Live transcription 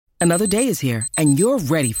Another day is here, and you're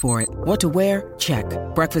ready for it. What to wear? Check.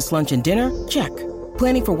 Breakfast, lunch, and dinner? Check.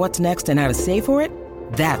 Planning for what's next and how to save for it?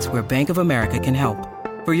 That's where Bank of America can help.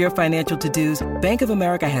 For your financial to-dos, Bank of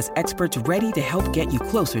America has experts ready to help get you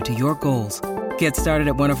closer to your goals. Get started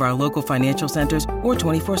at one of our local financial centers or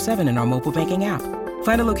 24/7 in our mobile banking app.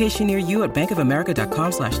 Find a location near you at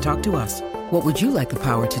bankofamerica.com/talktous. What would you like the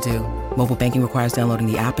power to do? Mobile banking requires downloading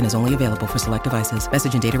the app and is only available for select devices.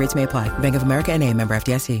 Message and data rates may apply. Bank of America N.A., member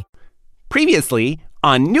FDIC. Previously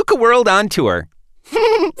on Nuka World on Tour.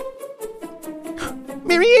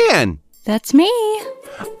 Marianne! That's me.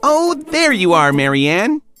 Oh, there you are,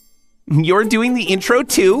 Marianne. You're doing the intro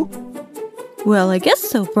too? Well, I guess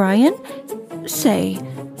so, Brian. Say,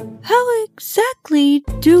 how exactly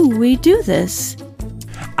do we do this?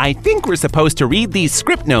 I think we're supposed to read these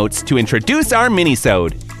script notes to introduce our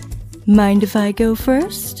Minisode. Mind if I go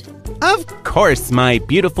first? Of course, my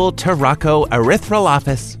beautiful Tarako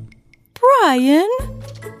Erythrolophus. Brian,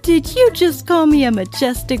 did you just call me a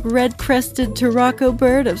majestic red-crested Tarako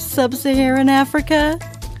bird of sub-Saharan Africa?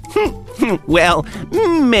 Well,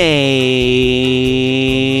 maybe.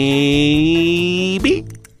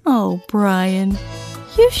 Oh, Brian,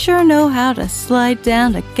 you sure know how to slide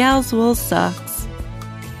down a gal's wool socks.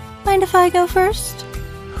 Mind if I go first?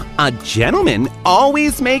 A gentleman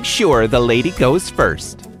always makes sure the lady goes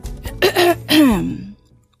first.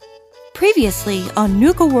 Previously on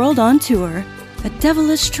Nuka World on Tour, a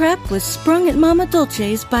devilish trap was sprung at Mama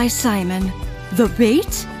Dulce's by Simon. The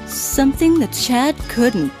bait? Something that Chad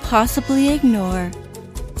couldn't possibly ignore.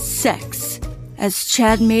 Sex. As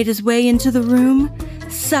Chad made his way into the room,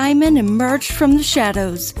 Simon emerged from the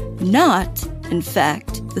shadows. Not, in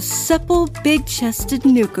fact, the supple, big-chested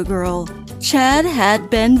Nuka girl. Chad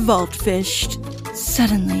had been vault-fished.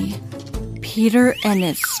 Suddenly, Peter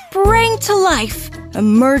Ennis sprang to life,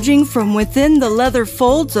 emerging from within the leather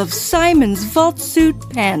folds of Simon's vault suit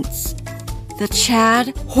pants. The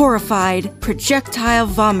Chad, horrified, projectile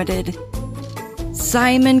vomited.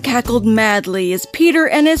 Simon cackled madly as Peter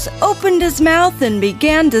Ennis opened his mouth and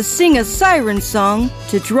began to sing a siren song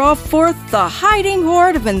to draw forth the hiding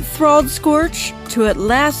horde of enthralled Scorch to at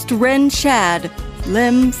last rend Chad,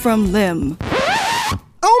 limb from limb.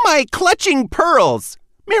 Oh, my clutching pearls!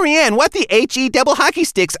 Marianne, what the H-E double hockey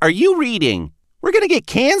sticks are you reading? We're gonna get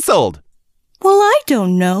canceled. Well, I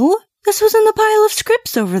don't know. This was in the pile of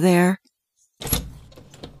scripts over there.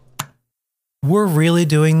 We're really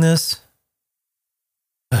doing this?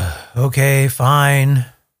 Okay, fine.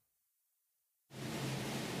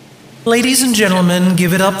 Ladies and gentlemen,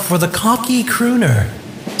 give it up for the cocky crooner,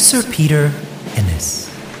 Sir Peter Ennis.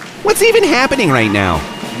 What's even happening right now?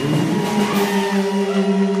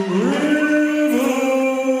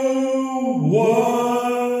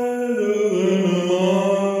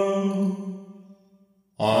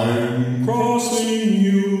 I'm crossing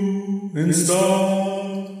you in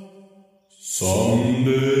style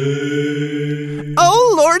someday.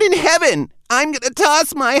 Oh, Lord in heaven! I'm gonna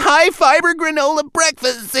toss my high-fiber granola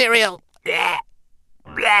breakfast cereal. Blah,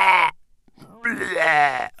 blah,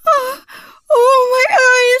 blah. Oh, my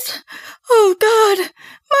eyes! Oh, God!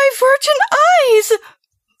 My virgin eyes!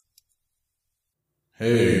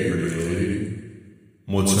 Hey, pretty lady.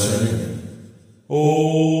 What's happening?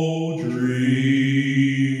 Oh, dream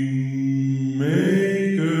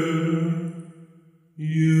maker,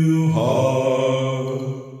 you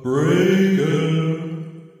heartbreaker,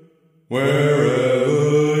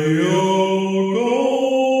 wherever you're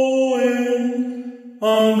going,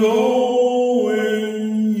 I'm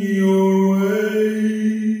going your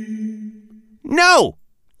way. No!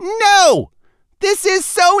 No! This is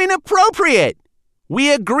so inappropriate!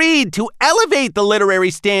 We agreed to elevate the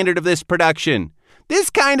literary standard of this production. This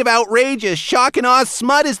kind of outrageous shock and awe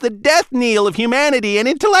smut is the death knell of humanity and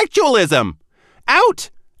intellectualism. Out!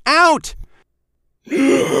 Out!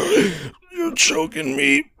 You're choking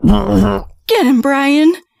me. Get him,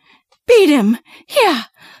 Brian. Beat him. Yeah,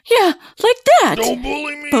 like that. Don't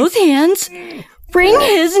bully me. Both hands. Wring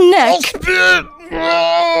his neck. I'll spit.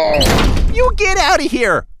 You get out of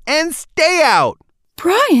here and stay out.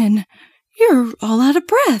 Brian, you're all out of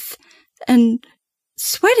breath and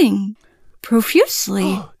sweating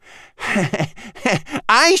profusely.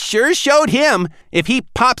 I sure showed him. If he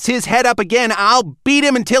pops his head up again, I'll beat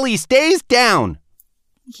him until he stays down.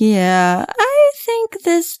 Yeah, I think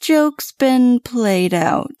this joke's been played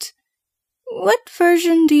out. What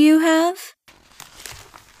version do you have?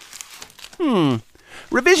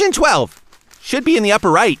 Revision 12. Should be in the upper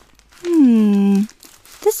right.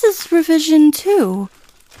 This is revision 2.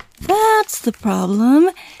 That's the problem.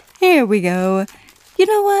 Here we go. You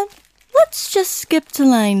know what? Let's just skip to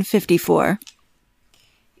line 54.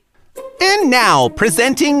 And now,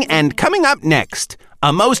 presenting and coming up next,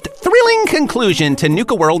 a most thrilling conclusion to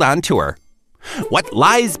Nuka World on Tour. What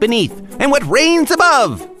lies beneath and what reigns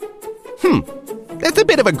above? That's a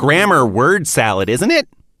bit of a grammar word salad, isn't it?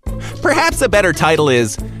 Perhaps a better title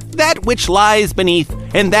is That Which Lies Beneath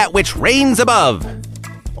and That Which Reigns Above.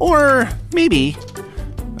 Or maybe,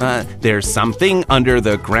 there's something under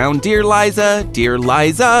the ground, dear Liza, dear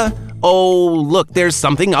Liza. Oh, look, there's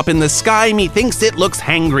something up in the sky. Methinks it looks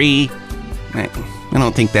hangry. I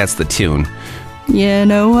don't think that's the tune. You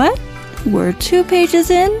know what? We're 2 pages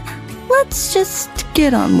in. Let's just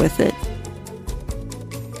get on with it.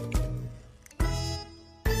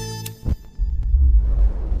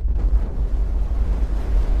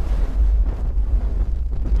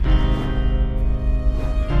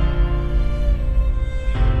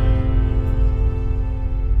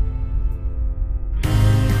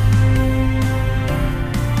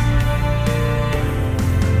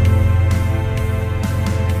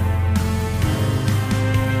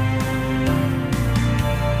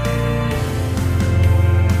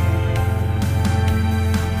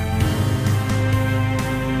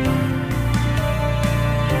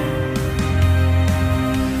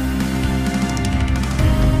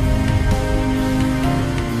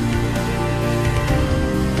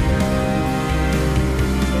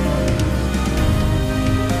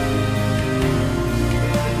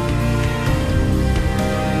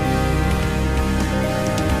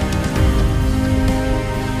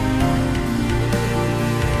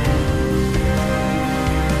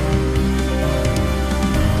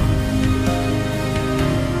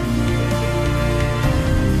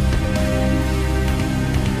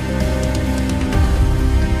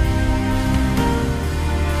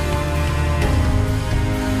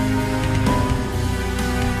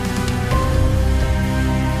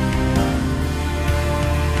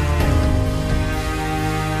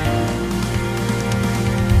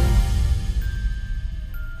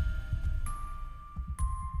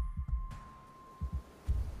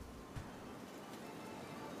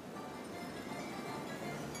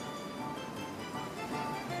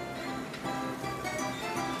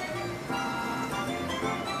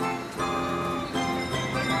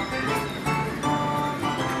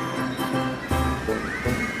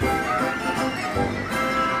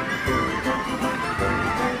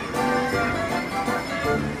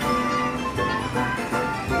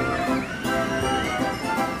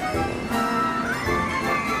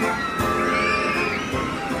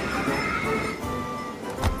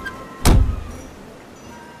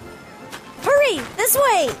 This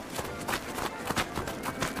way!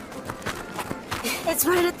 It's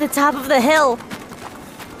right at the top of the hill.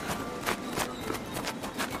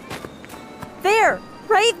 There!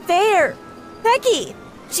 Right there! Becky!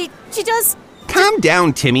 She just... Calm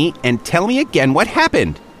down, Timmy, and tell me again what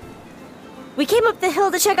happened. We came up the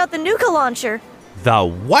hill to check out the Nuka launcher. The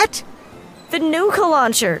what? The Nuka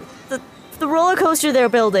launcher. The roller coaster they're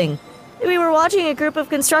building. We were watching a group of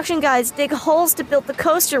construction guys dig holes to build the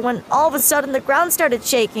coaster when all of a sudden the ground started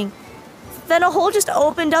shaking. Then a hole just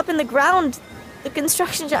opened up in the ground. The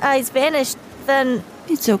construction guys vanished. Then...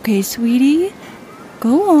 It's okay, sweetie.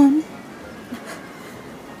 Go on.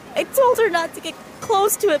 I told her not to get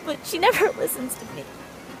close to it, but she never listens to me.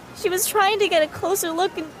 She was trying to get a closer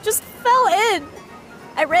look and just fell in.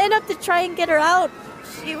 I ran up to try and get her out.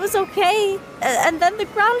 She was okay. And then the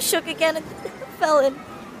ground shook again and fell in.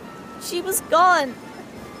 She was gone.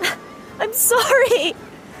 I'm sorry.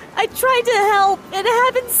 I tried to help. It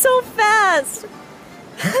happened so fast.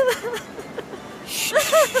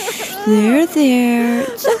 There.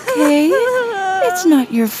 It's okay. It's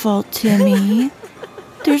not your fault, Timmy.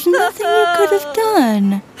 There's nothing you could have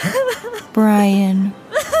done. Brian.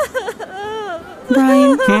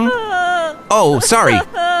 Oh, sorry.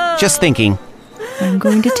 Just thinking. I'm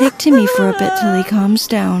going to take Timmy for a bit till he calms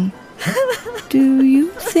down. Do you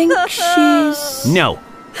think she's... No.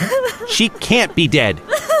 She can't be dead.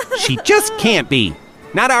 She just can't be.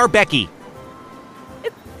 Not our Becky.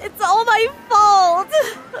 It's all my fault.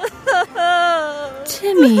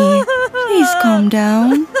 Timmy, please calm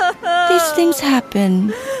down. These things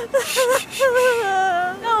happen.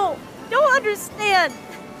 No, don't understand.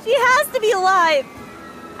 She has to be alive.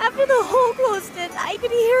 After the hole closed in, I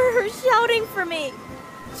could hear her shouting for me.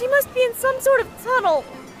 She must be in some sort of tunnel.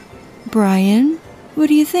 Brian, what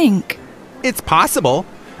do you think? It's possible.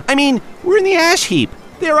 I mean, we're in the ash heap.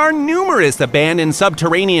 There are numerous abandoned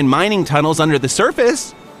subterranean mining tunnels under the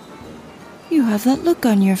surface. You have that look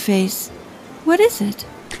on your face. What is it?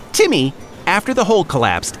 Timmy, after the hole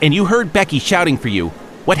collapsed and you heard Becky shouting for you,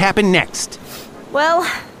 what happened next? Well,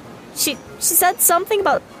 she said something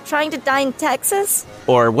about trying to die in Texas?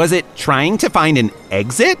 Or was it trying to find an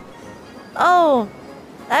exit? Oh,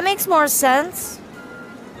 that makes more sense.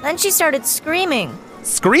 Then she started screaming.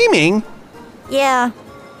 Screaming? Yeah,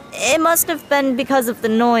 it must have been because of the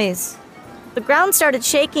noise. The ground started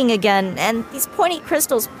shaking again, and these pointy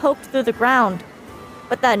crystals poked through the ground.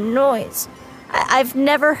 But that noise, I've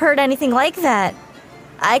never heard anything like that.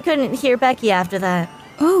 I couldn't hear Becky after that.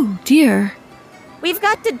 Oh, dear. We've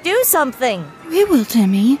got to do something. We will,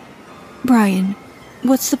 Timmy. Brian,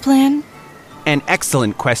 what's the plan? An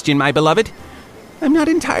excellent question, my beloved. I'm not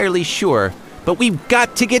entirely sure, but we've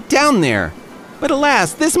got to get down there. But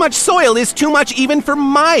alas, this much soil is too much even for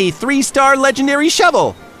my 3-star legendary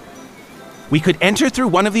shovel. We could enter through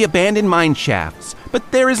one of the abandoned mine shafts,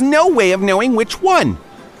 but there is no way of knowing which one.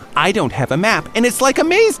 I don't have a map, and it's like a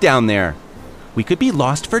maze down there. We could be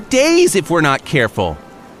lost for days if we're not careful.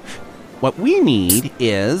 What we need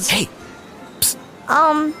is... Hey!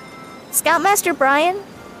 Scoutmaster Brian,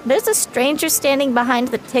 there's a stranger standing behind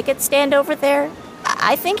the ticket stand over there.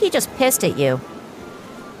 I think he just pissed at you.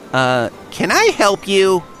 Can I help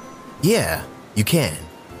you? Yeah, you can.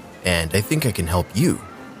 And I think I can help you.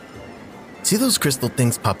 See those crystal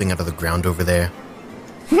things popping out of the ground over there?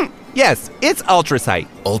 Yes, it's ultrasight.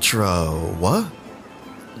 Ultra... what?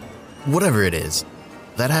 Whatever it is,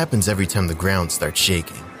 that happens every time the ground starts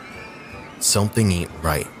shaking. Something ain't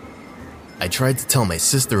right. I tried to tell my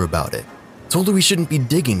sister about it. Told her we shouldn't be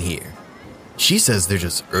digging here. She says they're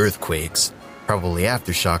just earthquakes. Probably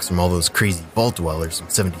aftershocks from all those crazy vault dwellers from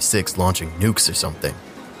 76 launching nukes or something.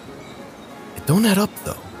 It don't add up,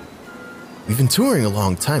 though. We've been touring a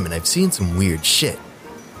long time and I've seen some weird shit,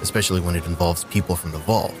 especially when it involves people from the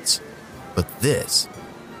vaults. But this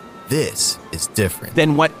is different.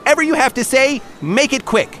 Then whatever you have to say, make it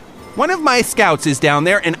quick. One of my scouts is down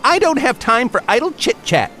there and I don't have time for idle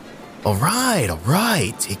chit-chat. All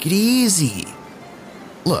right, take it easy.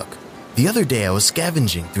 Look, the other day I was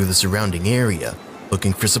scavenging through the surrounding area,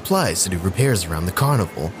 looking for supplies to do repairs around the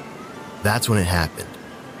carnival. That's when it happened.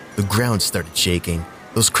 The ground started shaking,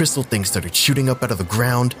 those crystal things started shooting up out of the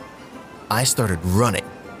ground. I started running,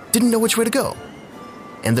 didn't know which way to go.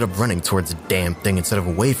 Ended up running towards the damn thing instead of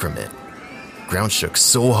away from it. Ground shook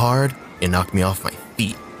so hard, it knocked me off my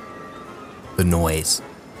feet. The noise.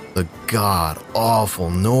 The god-awful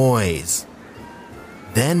noise.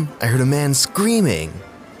 Then I heard a man screaming.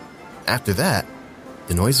 After that,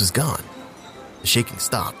 the noise was gone. The shaking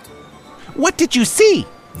stopped. What did you see?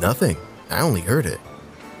 Nothing. I only heard it.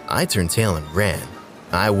 I turned tail and ran.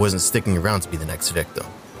 I wasn't sticking around to be the next victim.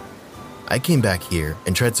 I came back here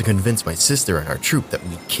and tried to convince my sister and our troop that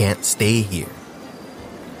we can't stay here.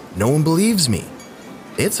 No one believes me.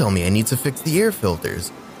 They tell me I need to fix the air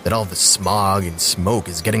filters, that all the smog and smoke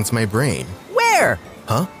is getting to my brain. Where?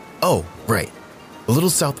 Huh? Oh, right. A little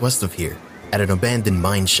southwest of here, at an abandoned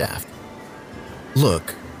mine shaft.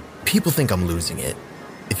 Look, people think I'm losing it.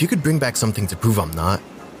 If you could bring back something to prove I'm not,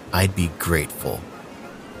 I'd be grateful.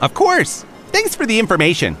 Of course. Thanks for the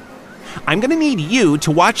information. I'm gonna need you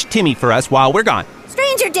to watch Timmy for us while we're gone.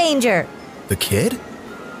 Stranger danger! The kid?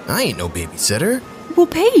 I ain't no babysitter. We'll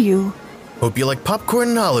pay you. Hope you like popcorn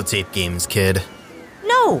and holotape games, kid.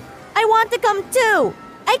 No, I want to come too.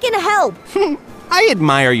 I can help. I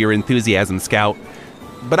admire your enthusiasm, Scout,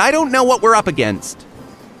 but I don't know what we're up against.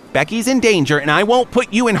 Becky's in danger, and I won't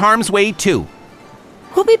put you in harm's way, too.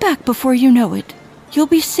 We'll be back before you know it. You'll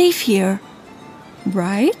be safe here.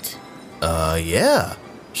 Right? Yeah.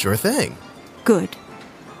 Sure thing. Good.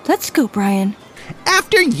 Let's go, Brian.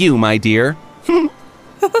 After you, my dear.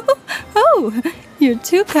 Oh, you're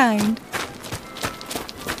too kind.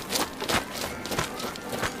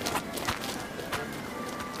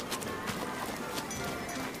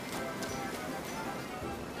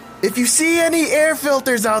 If you see any air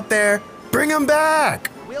filters out there, bring them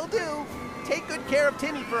back. Will do. Take good care of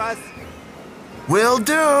Timmy for us. Will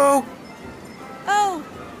do. Oh,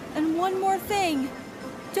 and one more thing.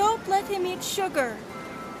 Don't let him eat sugar.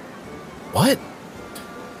 What?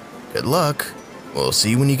 Good luck. We'll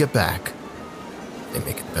see when you get back. They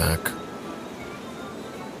make it back.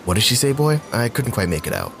 What did she say, boy? I couldn't quite make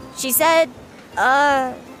it out. She said,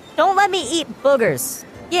 don't let me eat boogers.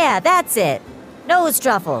 Yeah, that's it. Nose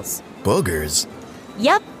truffles. Boogers?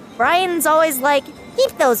 Yup, Brian's always like,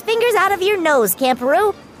 keep those fingers out of your nose,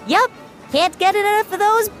 Camperoo. Yup, can't get enough of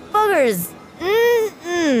those boogers.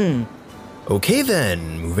 Mm-mm. Okay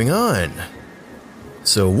then, moving on.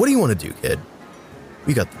 So what do you want to do, kid?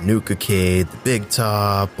 We got the Nuka Cade, the Big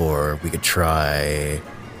Top, or we could try...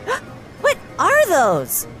 What are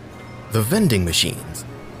those? the vending machines.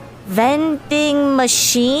 Vending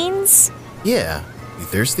machines? Yeah, you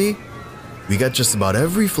thirsty? we got just about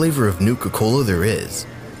every flavor of Nuka Cola there is.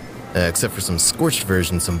 Except for some scorched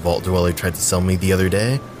version some vault dweller tried to sell me the other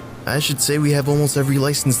day. I should say we have almost every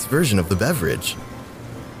licensed version of the beverage.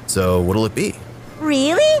 So what'll it be?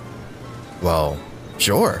 Really? Well,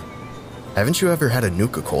 sure. Haven't you ever had a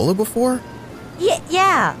Nuka Cola before?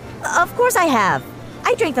 Yeah, of course I have.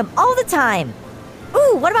 I drink them all the time.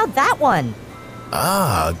 Ooh, what about that one?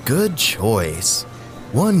 Ah, good choice.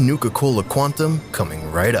 One Nuka Cola Quantum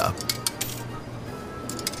coming right up.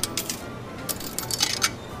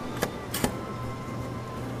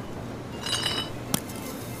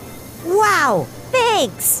 Wow,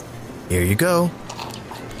 thanks. Here you go.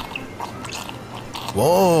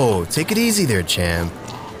 Whoa, take it easy there, champ.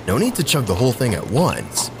 No need to chug the whole thing at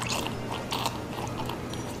once.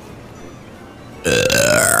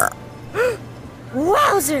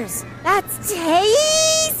 Wowzers, that's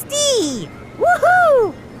tasty!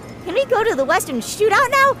 Woohoo! Can we go to the Western Shootout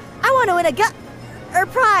now? I want to win a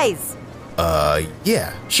prize.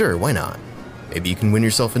 Yeah, sure, why not? Maybe you can win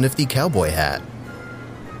yourself a nifty cowboy hat.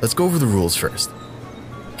 Let's go over the rules first.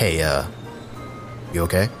 Hey, you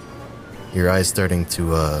okay? Your eye's starting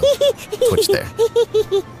to, twitch there.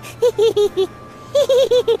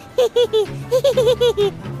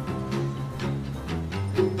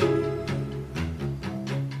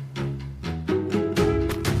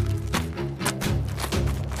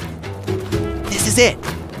 This is it.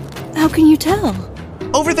 How can you tell?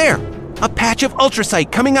 Over there. A patch of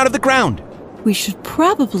ultracite coming out of the ground. We should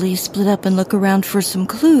probably split up and look around for some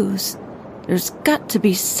clues. There's got to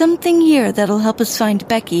be something here that'll help us find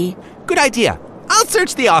Becky. Good idea. I'll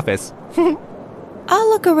search the office. I'll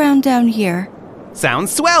look around down here.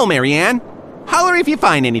 Sounds swell, Marianne. Holler if you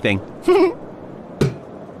find anything.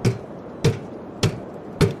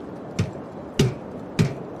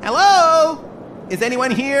 Hello? Is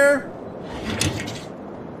anyone here?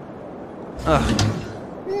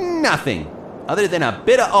 Nothing. Other than a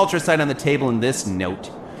bit of ultracite on the table and this note.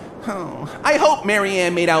 Oh, I hope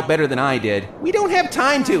Marianne made out better than I did. We don't have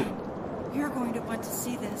time to. You're going to want to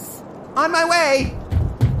see this. On my way.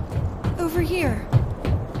 Over here.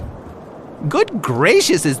 Good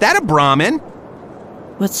gracious, is that a Brahmin?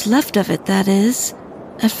 What's left of it, that is.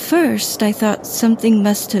 At first, I thought something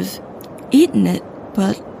must have eaten it,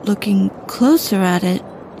 but looking closer at it,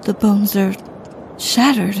 the bones are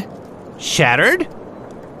shattered. Shattered?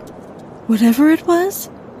 Whatever it was,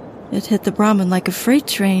 it hit the Brahmin like a freight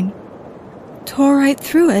train. Tore right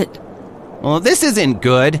through it. Well, this isn't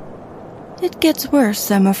good. It gets worse,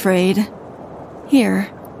 I'm afraid. Here.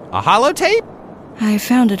 A holotape? I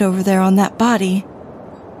found it over there on that body.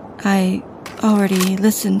 I already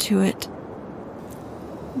listened to it.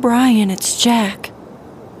 Brian, it's Jack.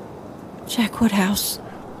 Jack Woodhouse.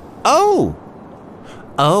 Oh,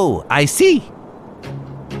 I see.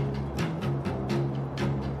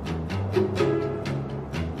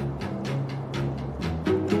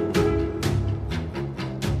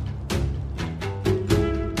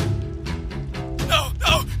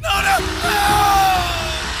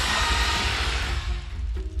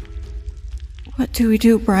 What do we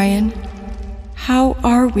do, Brian? How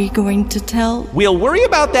are we going to tell? We'll worry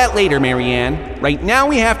about that later, Marianne. Right now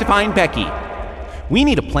we have to find Becky. We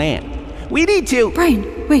need a plan. We need to...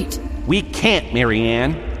 Brian, wait. We can't,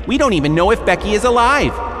 Marianne. We don't even know if Becky is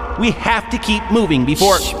alive. We have to keep moving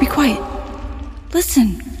before... Shh, be quiet.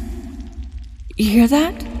 Listen. You hear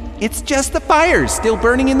that? It's just the fires still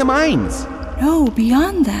burning in the mines. No,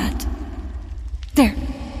 beyond that. There.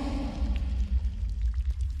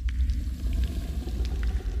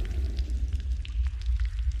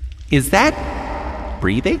 Is that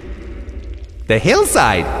breathing? The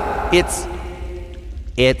hillside. It's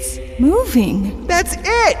moving. That's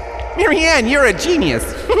it! Marianne, you're a genius.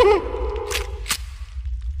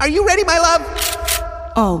 Are you ready, my love?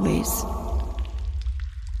 Always.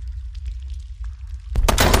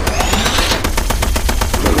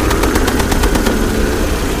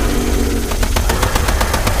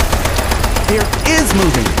 There is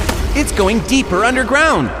moving. It's going deeper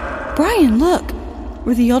underground. Brian, look.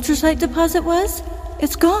 Where the ultracite deposit was,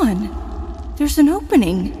 it's gone. There's an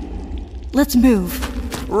opening. Let's move.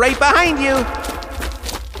 Right behind you.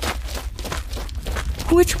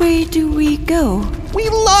 Which way do we go? We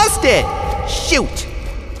lost it. Shoot.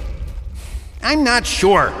 I'm not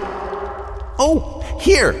sure. Oh,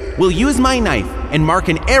 here. We'll use my knife and mark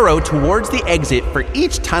an arrow towards the exit for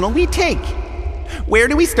each tunnel we take. Where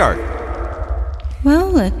do we start?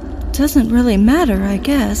 Well, it doesn't really matter, I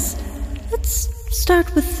guess. Let's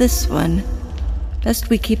start with this one. Best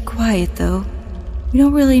we keep quiet, though. We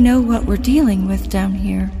don't really know what we're dealing with down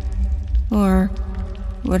here. Or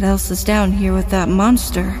what else is down here with that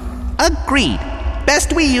monster. Agreed.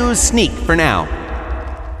 Best we use sneak for now.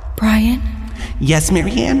 Brian, Yes,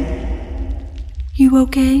 Marianne? you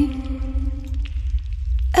okay?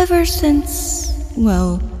 Ever since,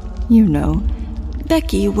 well, you know,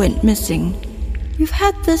 Becky went missing, you've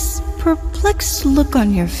had this perplexed look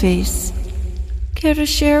on your face. Care to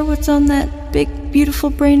share what's on that big, beautiful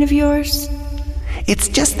brain of yours? It's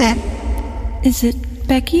just that... Is it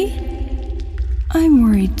Becky? I'm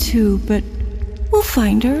worried too, but we'll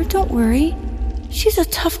find her, don't worry. She's a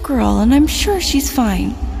tough girl, and I'm sure she's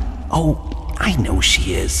fine. Oh, I know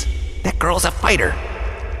she is. That girl's a fighter.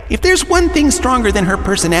 If there's one thing stronger than her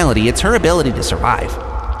personality, it's her ability to survive.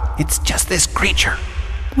 It's just this creature.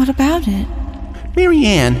 What about it?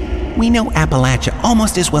 Marianne, we know Appalachia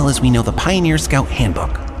almost as well as we know the Pioneer Scout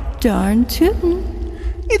Handbook. Darn tootin'.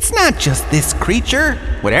 It's not just this creature,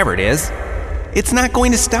 whatever it is. It's not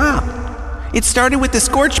going to stop. It started with the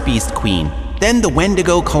Scorch Beast Queen, then the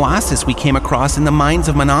Wendigo Colossus we came across in the mines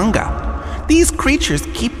of Monongah. These creatures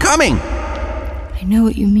keep coming. I know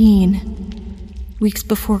what you mean. Weeks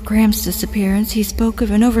before Graham's disappearance, he spoke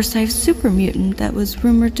of an oversized super mutant that was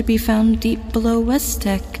rumored to be found deep below West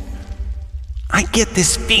Tech. I get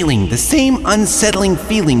this feeling, the same unsettling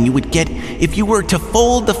feeling you would get if you were to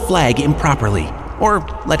fold the flag improperly, or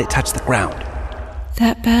let it touch the ground.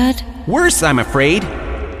 That bad? Worse, I'm afraid.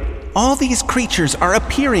 All these creatures are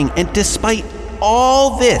appearing, and despite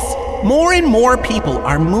all this, more and more people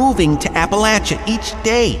are moving to Appalachia each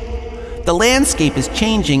day. The landscape is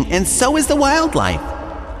changing, and so is the wildlife.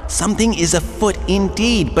 Something is afoot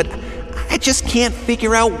indeed, but I just can't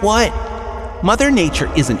figure out what. Mother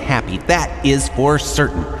Nature isn't happy, that is for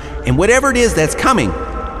certain. And whatever it is that's coming,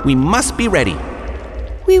 we must be ready.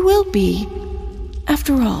 We will be.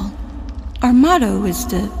 After all, our motto is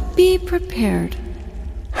to be prepared.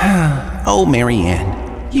 Oh,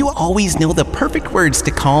 Marianne, you always know the perfect words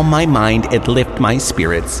to calm my mind and lift my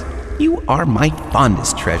spirits. You are my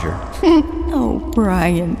fondest treasure. Oh,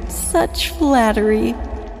 Brian, such flattery.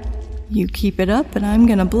 You keep it up and I'm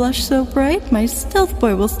gonna blush so bright my stealth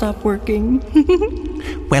boy will stop working.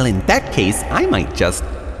 Well, in that case, I might just...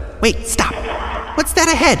 Wait, stop. What's that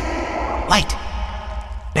ahead? Light.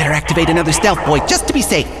 Better activate another stealth boy just to be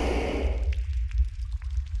safe.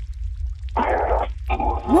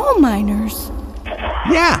 Wall miners.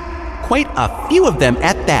 Yeah, quite a few of them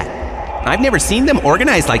at that. I've never seen them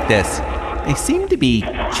organized like this. They seem to be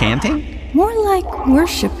chanting. More like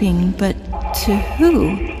worshipping, but to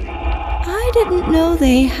who? I didn't know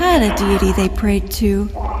they had a deity they prayed to.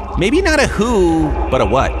 Maybe not a who, but a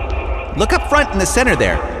what. Look up front in the center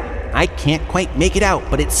there. I can't quite make it out,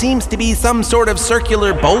 but it seems to be some sort of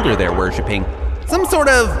circular boulder they're worshipping. Some sort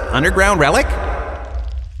of underground relic?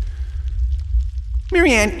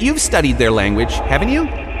 Marianne, you've studied their language, haven't you?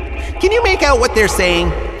 Can you make out what they're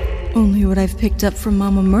saying? Only what I've picked up from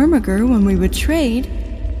Mama Murmugger when we would trade.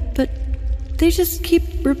 But they just keep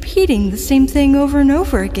repeating the same thing over and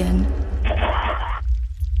over again.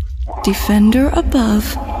 Defender above,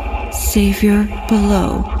 Savior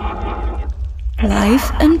below. Life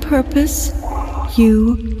and purpose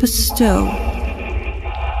you bestow.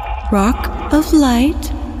 Rock of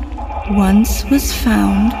light once was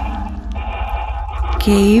found,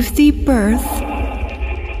 gave thee birth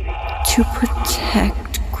to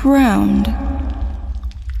protect ground.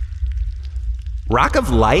 Rock of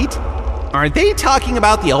Light? Are they talking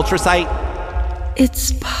about the Ultrasight?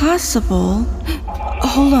 It's possible.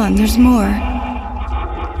 Hold on, there's more.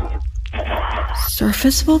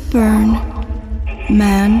 Surface will burn,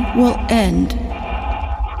 man will end.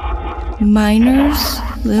 Miners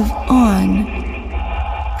live on.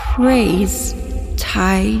 Praise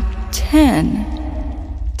Titan.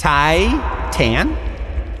 Titan?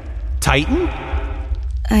 Titan?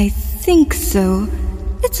 I think so.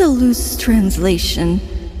 It's a loose translation.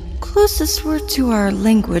 Closest word to our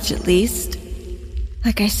language, at least.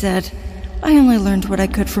 Like I said, I only learned what I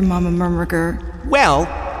could from Mama Murmugger. Well,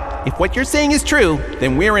 if what you're saying is true,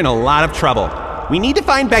 then we're in a lot of trouble. We need to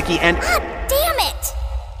find Becky and... God damn it!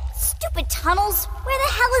 Stupid tunnels! Where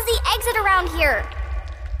the hell is the exit around here?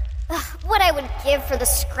 Ugh, what I would give for the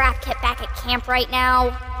scrap kit back at camp right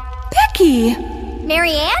now. Becky!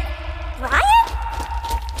 Marianne? Brian?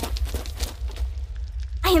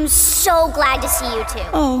 I am so glad to see you two.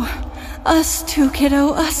 Oh, us too,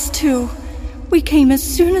 kiddo, us too. We came as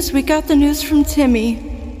soon as we got the news from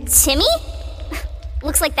Timmy. Timmy?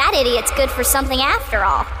 Looks like that idiot's good for something after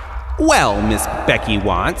all. Well, Miss Becky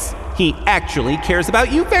Watts, he actually cares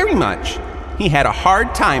about you very much. He had a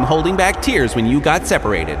hard time holding back tears when you got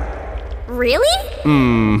separated. Really?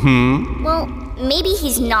 Mm-hmm. Well, maybe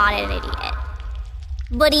he's not an idiot.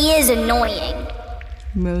 But he is annoying.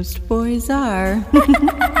 Most boys are.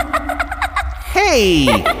 Hey!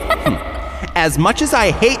 As much as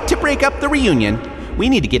I hate to break up the reunion, we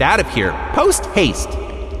need to get out of here, post-haste.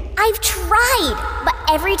 I've tried, but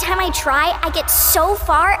every time I try, I get so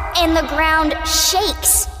far and the ground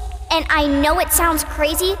shakes. And I know it sounds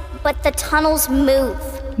crazy, but the tunnels move.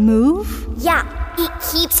 Move? Yeah, it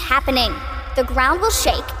keeps happening. The ground will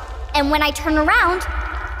shake, and when I turn around,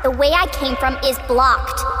 the way I came from is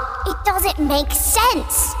blocked. It doesn't make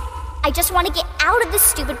sense. I just want to get out of this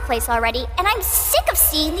stupid place already, and I'm sick of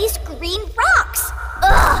seeing these green rocks.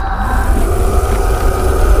 Ugh!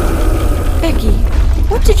 Becky,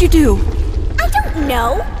 what did you do? I don't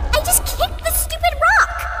know. I just kicked the stupid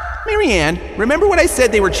rock. Marianne, remember what I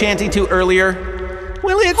said they were chanting to earlier?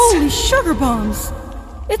 Well, it's... Holy sugar bombs!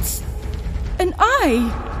 It's an eye!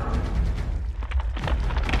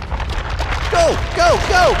 Go, go,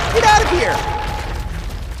 go! Get out of here!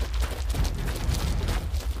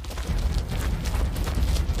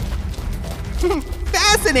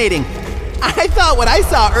 Fascinating! I thought what I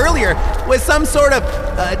saw earlier was some sort of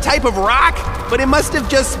type of rock, but it must have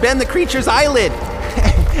just been the creature's eyelid.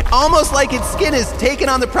 Almost like its skin has taken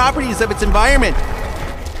on the properties of its environment.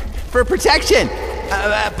 For protection,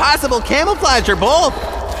 possible camouflage or both.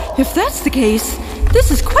 If that's the case,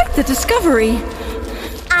 this is quite the discovery.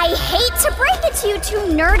 I hate to break it to you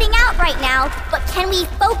two nerding out right now, but can we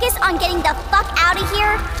focus on getting the fuck out of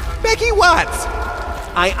here? Becky Watts,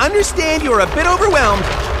 I understand you're a bit overwhelmed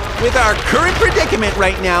with our current predicament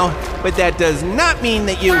right now, but that does not mean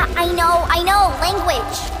that you... Yeah, I know,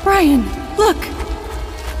 language. Brian, look!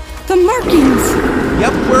 The markings!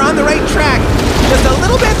 Yep, we're on the right track. Just a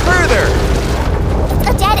little bit further.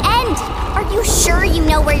 A dead end. Are you sure you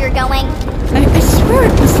know where you're going? I swear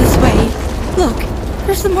it was this way. Look,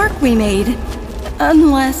 there's the mark we made.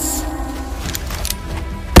 Unless...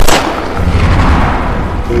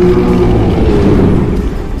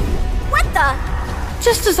 What the?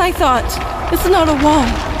 Just as I thought. It's not a wall.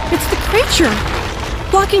 It's the creature.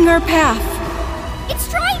 Blocking our path. It's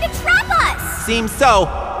trying to trap us. Seems so.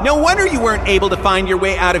 No wonder you weren't able to find your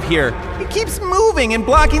way out of here. It keeps moving and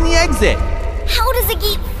blocking the exit. How does it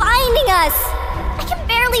keep finding us? I can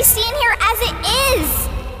barely see in here as it is.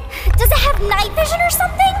 Does it have night vision or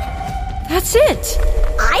something? That's it.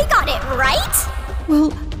 I got it right?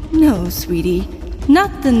 Well, no, sweetie.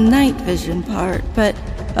 Not the night vision part, but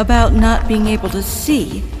about not being able to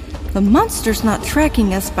see. The monster's not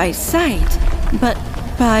tracking us by sight, but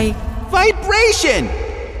by... Vibration!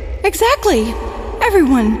 Exactly!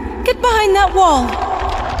 Everyone, get behind that wall!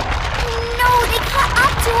 No, they caught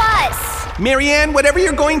up to us! Marianne, whatever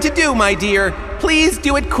you're going to do, my dear, please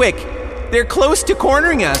do it quick. They're close to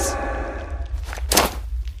cornering us.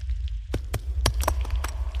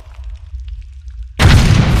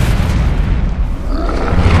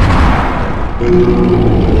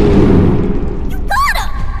 You got him!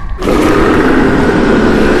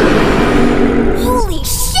 Holy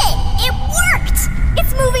shit! It worked!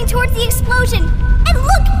 It's moving towards the explosion. And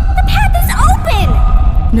look! The path is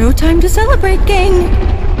open! No time to celebrate, gang!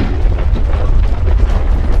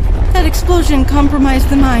 That explosion compromised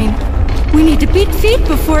the mine. We need to beat feet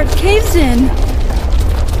before it caves in.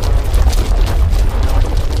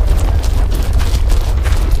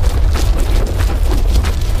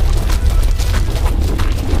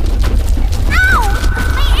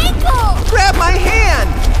 Grab my hand!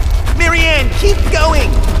 Marianne, keep going!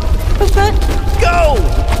 But... Go!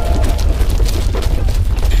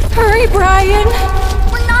 Hurry, Brian!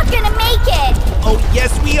 We're not gonna make it! Oh,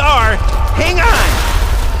 yes we are! Hang on!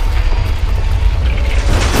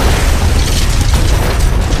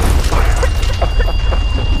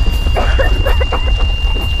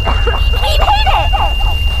 We hit it!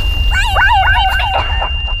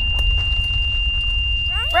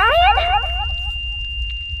 Brian?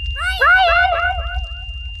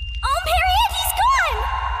 Oh, Harriet, he's gone!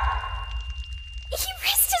 He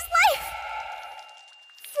risked his life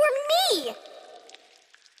for me!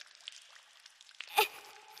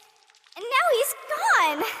 And now he's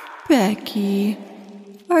gone! Becky,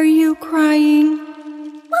 are you crying?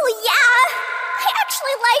 Well, yeah! I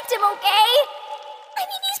actually liked him, okay? I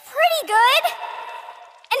mean, he's pretty good!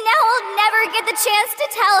 And now I'll never get the chance to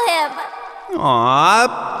tell him!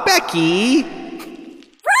 Aw, Becky!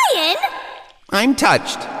 Brian! I'm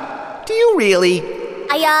touched. Do you really?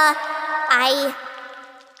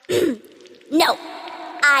 No.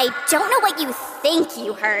 I don't know what you think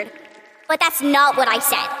you heard, but that's not what I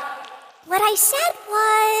said. What I said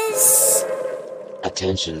was...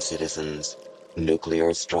 Attention, citizens.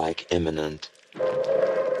 Nuclear strike imminent.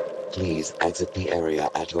 Please exit the area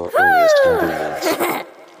at your earliest convenience.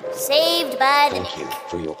 Saved by the Thank you Nick.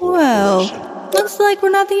 for your Well, cooperation. looks like we're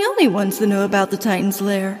not the only ones that know about the Titan's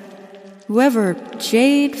lair. Whoever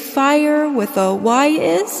Jade Fire with a Y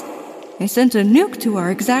is, they sent a nuke to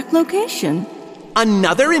our exact location.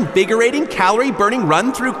 Another invigorating calorie-burning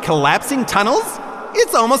run through collapsing tunnels?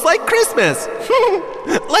 It's almost like Christmas.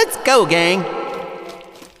 Let's go, gang.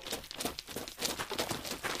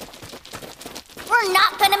 We're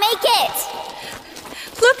not gonna make it!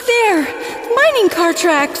 Look there! Mining car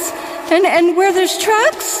tracks! And where there's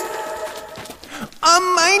trucks? A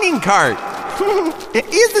mining cart.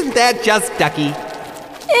 Isn't that just ducky?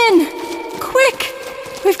 In! Quick!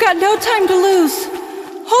 We've got no time to lose.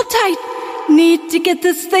 Hold tight. Need to get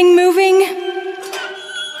this thing moving.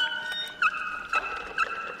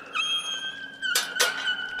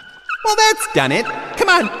 Well, that's done it. Come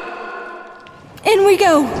on. In we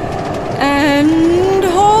go. And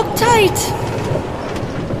hold tight.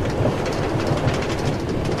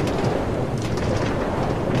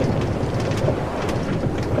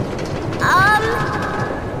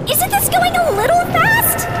 Isn't this going a little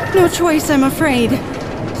fast? No choice, I'm afraid.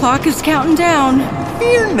 Clock is counting down.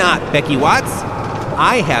 Fear not, Becky Watts.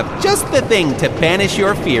 I have just the thing to banish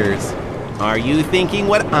your fears. Are you thinking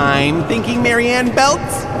what I'm thinking, Marianne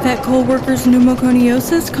Belts? That coal worker's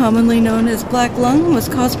pneumoconiosis, commonly known as black lung, was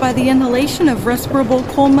caused by the inhalation of respirable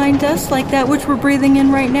coal mine dust like that which we're breathing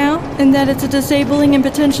in right now, and that it's a disabling and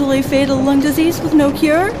potentially fatal lung disease with no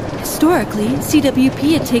cure? Historically,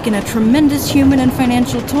 CWP had taken a tremendous human and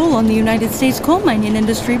financial toll on the United States coal mining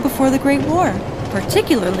industry before the Great War,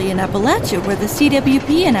 particularly in Appalachia, where the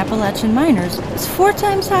CWP in Appalachian miners is 4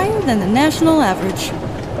 times higher than the national average.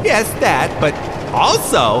 Yes, that, but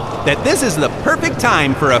also that this is the perfect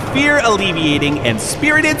time for a fear-alleviating and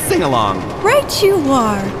spirited sing-along. Right you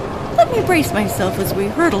are. Let me brace myself as we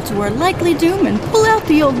hurtle to our likely doom and pull out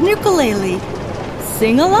the old ukulele.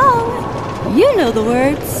 Sing along. You know the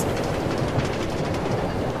words.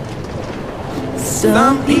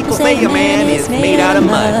 Some people say a man is made out of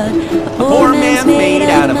mud. A poor man's made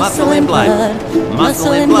out of muscle and blood.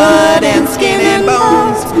 Muscle and blood and skin and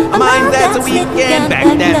bones. A mind that's a weak and back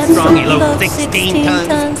that's strong. He loads 16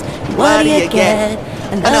 tons. What do you get?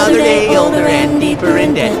 Another day older and deeper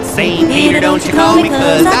in debt. Saint Peter, don't you call me,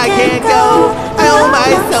 'cause I can't go. I owe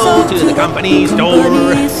my soul to the company store.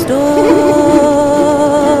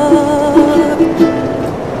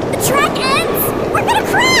 The track ends! We're gonna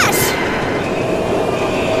crash!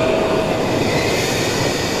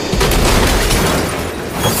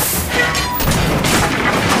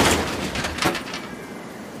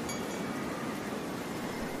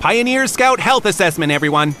 Pioneer Scout health assessment,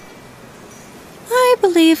 everyone. I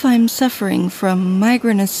believe I'm suffering from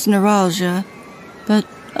migrainous neuralgia, but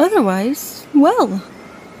otherwise, well.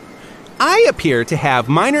 I appear to have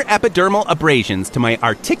minor epidermal abrasions to my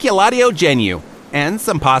articulatio genu and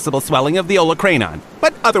some possible swelling of the olecranon,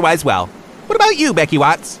 but otherwise well. What about you, Becky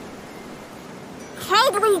Watts? How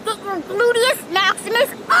do we get your gluteus maximus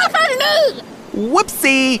off of me?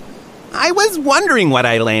 Whoopsie! I was wondering what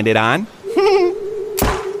I landed on.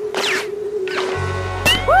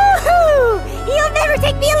 Woohoo! You'll never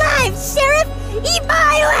take me alive, Sheriff! Eat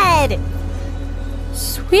my lead!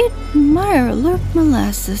 Sweet Mirelurk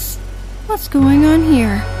molasses. What's going on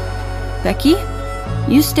here? Becky,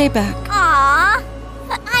 you stay back. Aww,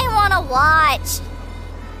 but I wanna watch.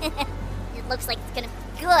 It looks like it's gonna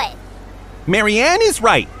be good. Marianne is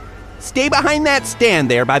right. Stay behind that stand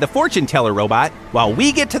there by the fortune teller robot while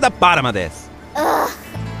we get to the bottom of this. Ugh,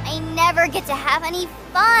 I never get to have any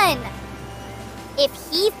fun. If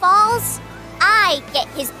he falls, I get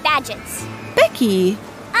his badges. Becky!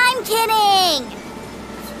 I'm kidding!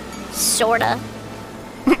 Sorta.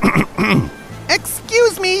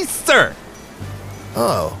 Excuse me, sir.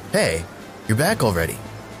 Oh, hey, you're back already.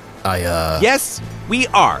 Yes, we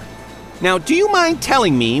are. Now, do you mind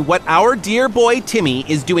telling me what our dear boy Timmy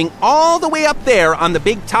is doing all the way up there on the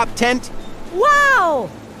big top tent? Wow!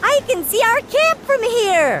 I can see our camp from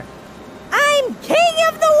here! I'm king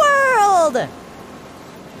of the world!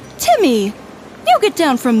 Timmy! You get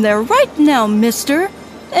down from there right now, mister!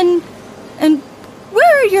 And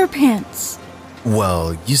where are your pants?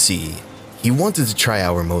 Well, you see, he wanted to try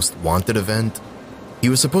our most wanted event. He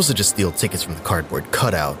was supposed to just steal tickets from the cardboard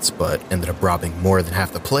cutouts, but ended up robbing more than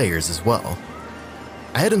half the players as well.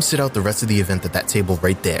 I had him sit out the rest of the event at that table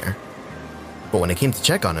right there. But when I came to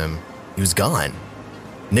check on him, he was gone.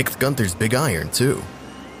 Nicked Gunther's big iron, too.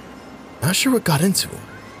 Not sure what got into him.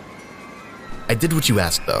 I did what you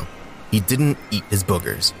asked, though. He didn't eat his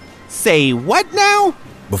boogers. Say what now?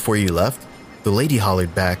 Before you left, the lady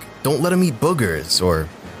hollered back, "Don't let him eat boogers," or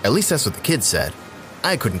at least that's what the kid said.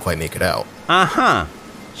 I couldn't quite make it out. Uh-huh.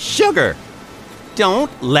 Sugar.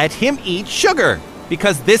 Don't let him eat sugar,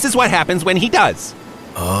 because this is what happens when he does.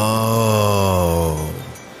 Oh,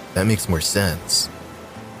 that makes more sense.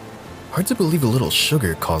 Hard to believe a little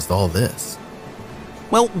sugar caused all this.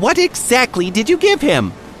 Well, what exactly did you give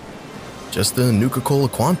him? Just a Nuka-Cola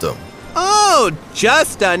Quantum. Oh,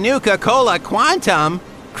 just a Nuka-Cola Quantum?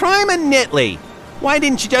 Crime and Nitley. Why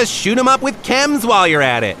didn't you just shoot him up with chems while you're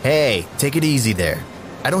at it? Hey, take it easy there.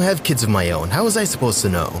 I don't have kids of my own. How was I supposed to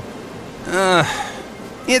know?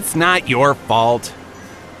 It's not your fault.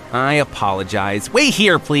 I apologize. Wait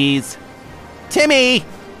here, please. Timmy,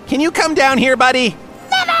 can you come down here, buddy?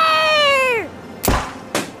 Never!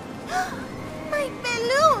 My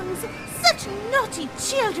balloons! Such naughty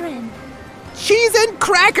children! Cheese and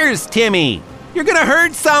crackers, Timmy! You're gonna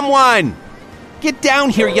hurt someone! Get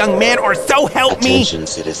down here, young man, or so help me! Attention,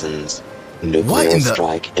 citizens. Nuclear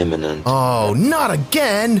strike imminent. Oh, not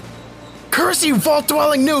again! Curse you,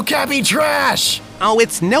 vault-dwelling new cappy trash! Oh,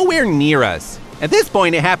 it's nowhere near us. At this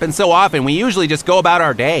point, it happens so often, we usually just go about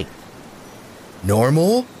our day.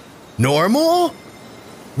 Normal? Normal?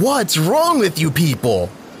 What's wrong with you people?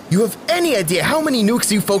 You have any idea how many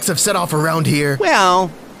nukes you folks have set off around here? Well,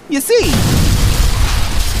 you see.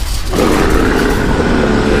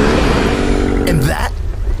 And that?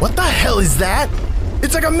 What the hell is that?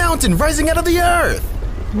 It's like a mountain rising out of the earth!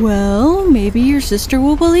 Well, maybe your sister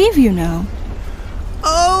will believe you now.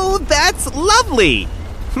 Oh, that's lovely!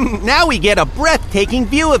 Now we get a breathtaking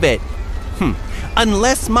view of it.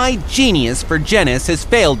 Unless my genius for genus has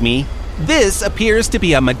failed me, this appears to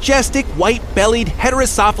be a majestic white-bellied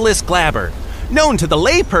Heterocephalus glabber, known to the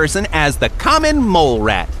layperson as the common mole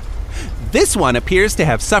rat. This one appears to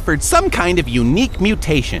have suffered some kind of unique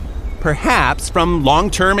mutation, perhaps from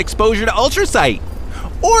long-term exposure to ultrasight,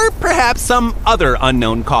 or perhaps some other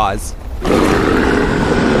unknown cause. Ooh-wee!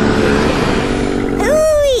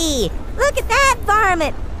 Look at that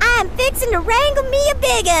varmint! I'm fixing to wrangle me a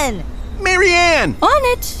biggin! Marianne! On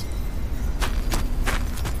it!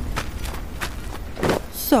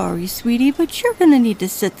 Sorry, sweetie, but you're gonna need to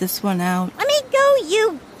sit this one out. Let me go,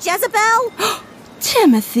 you Jezebel!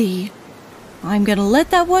 Timothy! I'm gonna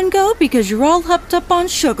let that one go because you're all hopped up on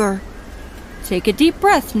sugar. Take a deep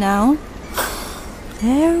breath now.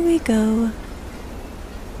 There we go.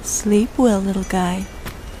 Sleep well, little guy.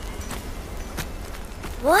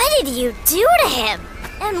 What did you do to him?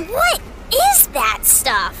 And what is that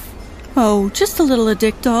stuff? Oh, just a little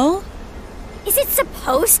addictol. Is it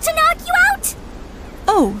supposed to knock you out?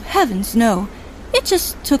 Oh, heavens no. It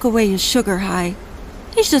just took away his sugar high.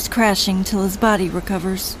 He's just crashing till his body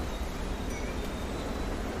recovers.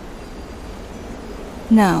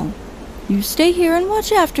 Now, you stay here and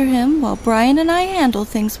watch after him while Brian and I handle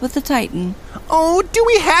things with the Titan. Oh, do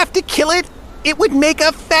we have to kill it? It would make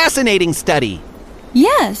a fascinating study.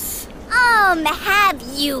 Yes. Have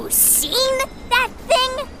you seen that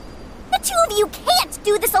thing? The two of you can't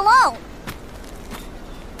do this alone.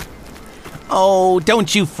 Oh,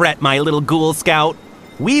 don't you fret, my little ghoul scout.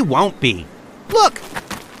 We won't be. Look!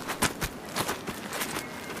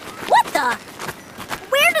 What the?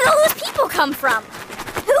 Where did all those people come from?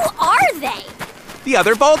 Who are they? The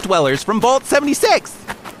other vault dwellers from Vault 76.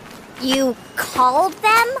 You called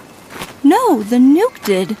them? No, the nuke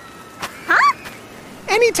did. Huh?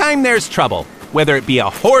 Anytime there's trouble, whether it be a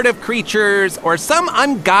horde of creatures or some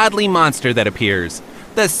ungodly monster that appears,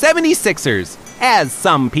 the 76ers, as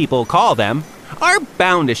some people call them, are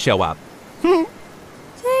bound to show up.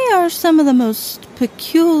 They are some of the most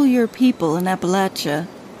peculiar people in Appalachia.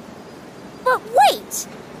 But wait!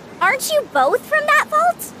 Aren't you both from that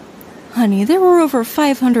vault? Honey, there were over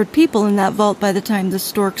 500 people in that vault by the time the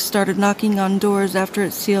storks started knocking on doors after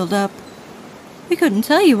it sealed up. We couldn't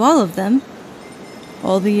tell you all of them.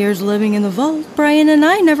 All the years living in the vault, Brian and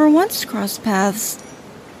I never once crossed paths.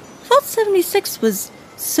 Vault 76 was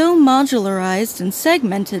so modularized and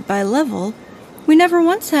segmented by level, we never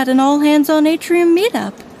once had an all-hands-on atrium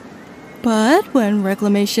meetup. But when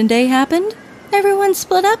Reclamation Day happened, everyone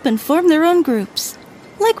split up and formed their own groups,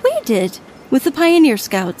 like we did with the Pioneer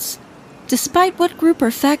Scouts. Despite what group or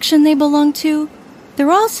faction they belong to, they're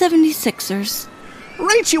all 76ers.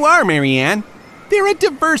 Right you are, Marianne. They're a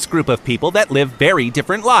diverse group of people that live very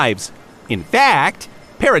different lives. In fact,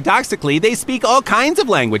 paradoxically, they speak all kinds of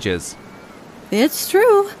languages. It's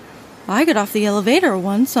true. I got off the elevator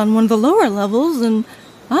once on one of the lower levels, and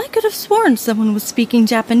I could have sworn someone was speaking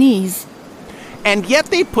Japanese. And yet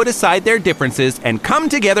they put aside their differences and come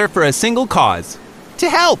together for a single cause. To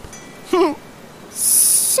help.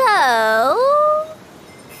 So,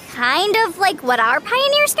 kind of like what our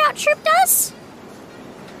Pioneer Scout troop does?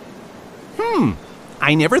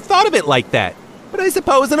 I never thought of it like that. But I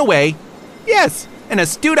suppose in a way, yes, an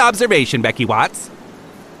astute observation, Becky Watts.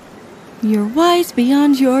 You're wise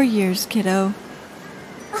beyond your years, kiddo.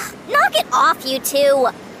 Knock it off, you two.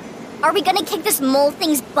 Are we gonna kick this mole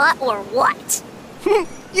thing's butt or what?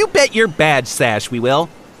 You bet your badge sash we will.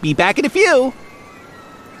 Be back in a few.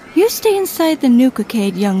 You stay inside the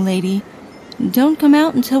Nuka-cade, young lady. Don't come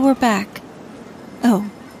out until we're back. Oh,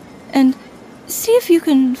 and see if you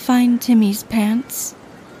can find Timmy's pants.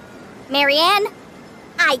 Marianne,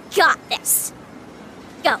 I got this.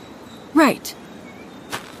 Go. Right.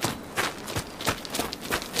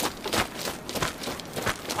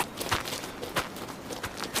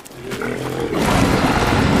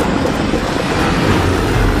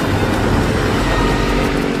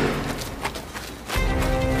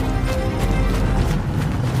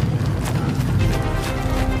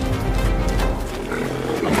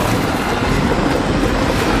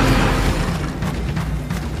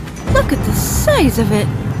 Look at the size of it.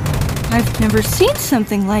 I've never seen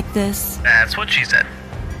something like this. That's what she said.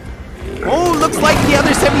 Oh, looks like the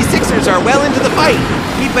other 76ers are well into the fight.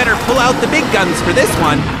 We better pull out the big guns for this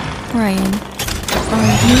one. Ryan, are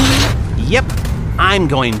you? Yep, I'm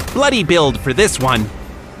going bloody build for this one.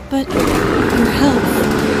 But your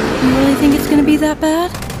health, you really think it's gonna be that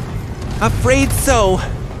bad? Afraid so.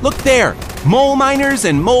 Look there, mole miners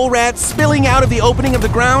and mole rats spilling out of the opening of the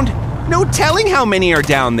ground. No telling how many are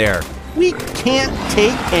down there. We can't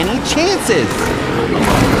take any chances.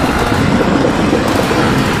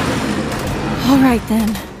 All right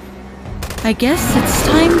then. I guess it's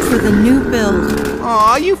time for the new build.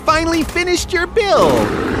 Aw, you finally finished your build.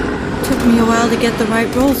 Took me a while to get the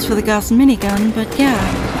right rolls for the Gauss minigun, but yeah,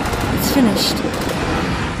 it's finished.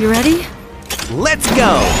 You ready? Let's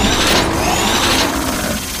go.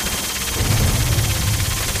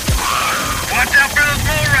 Watch out for those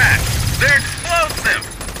mole rats! They're explosive!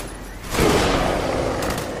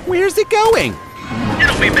 Where's it going?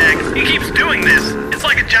 It'll be back. He keeps doing this. It's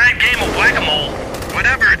like a giant game of whack-a-mole.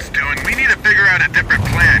 Whatever it's doing, we need to figure out a different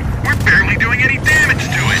plan. We're barely doing any damage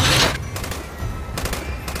to it.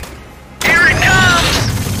 Here it comes!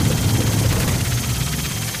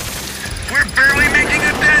 We're barely making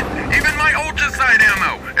a dent. Even my ultraside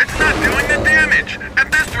ammo. It's not doing the damage.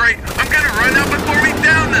 At this rate, I'm gonna run out before we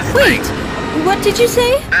down this thing. Wait, what did you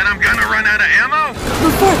say? That I'm gonna run out of ammo?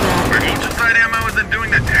 Before that. Our ultraside ammo isn't doing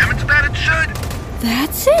the damage that it should?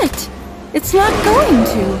 That's it. It's not going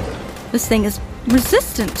to. This thing is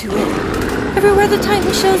resistant to it. Everywhere the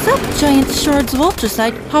Titan shows up, giant shards of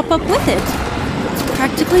ultrasite pop up with it. It's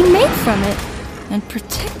practically made from it and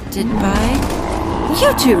protected by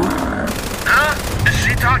you two. Huh? Is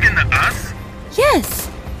she talking to us? Yes.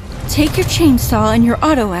 Take your chainsaw and your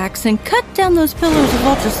auto axe and cut down those pillars of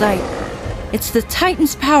ultrasite. It's the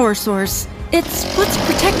Titan's power source. It's what's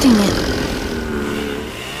protecting it.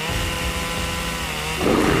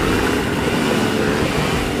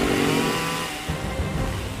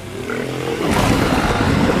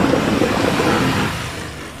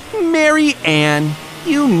 Mary Ann,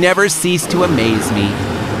 you never cease to amaze me.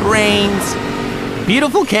 Brains,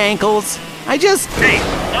 beautiful cankles. Hey,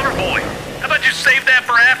 lover boy, how about you save that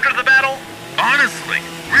for after the battle? Honestly,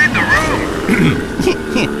 read the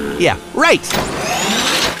room. Yeah, right.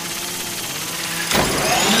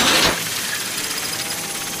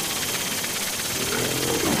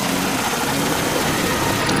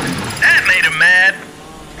 That made him mad.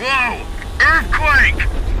 Whoa, earthquake!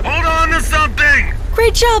 Hold on to something!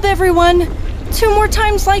 Great job, everyone! 2 more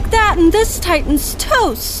times like that and this Titan's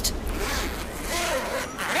toast!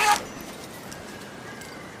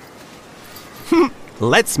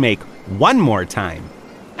 Let's make one more time.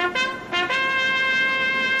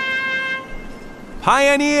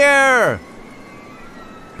 Pioneer!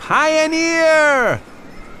 Pioneer!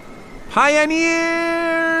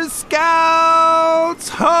 Pioneer Scouts!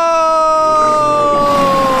 Ho!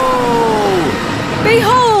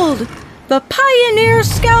 Behold! The Pioneer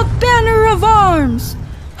Scout Banner of Arms!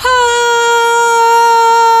 Ha!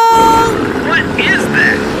 What is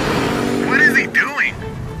that? What is he doing?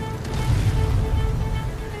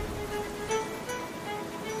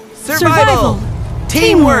 Survival!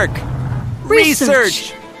 Teamwork!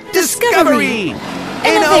 Research, Discovery!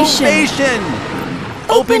 innovation. Innovation!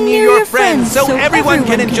 Open near your friends so everyone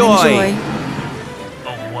can enjoy!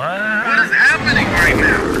 What is happening right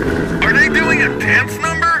now? Are they doing a dance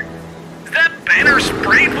number? Is that banner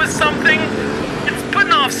sprayed with something? It's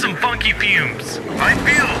putting off some funky fumes. I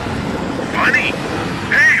feel funny.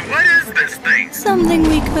 Hey, what is this thing? Something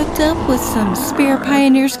we cooked up with some spare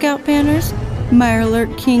Pioneer Scout banners,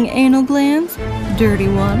 Mirelurk King anal glands, dirty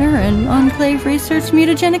water, and Enclave Research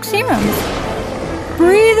mutagenic serums.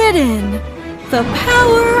 Breathe it in. The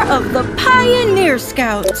power of the Pioneer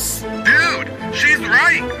Scouts. Dude, she's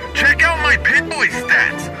right. Check out my Pit Boy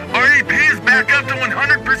stats. RAP is back up to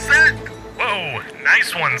 100%. Whoa,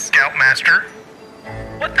 nice one, Scoutmaster.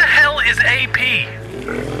 What the hell is AP?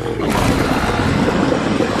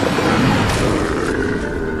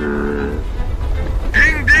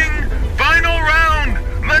 Ding ding! Final round!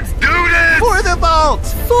 Let's do this! For the vault!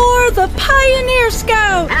 For the Pioneer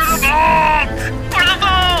Scouts! For the vault! For the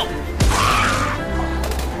vault!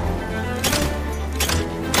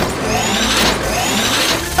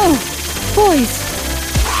 Oh, boys.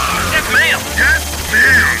 Yes, ma'am! Yes,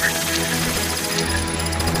 ma'am!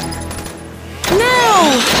 Now!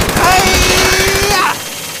 Hi-ya!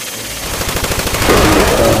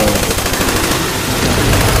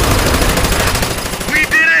 We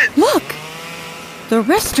did it! Look! The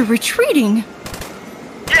rest are retreating.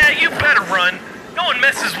 Yeah, you better run. No one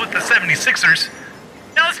messes with the 76ers.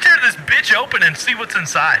 Now let's tear this bitch open and see what's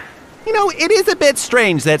inside. You know, it is a bit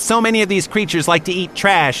strange that so many of these creatures like to eat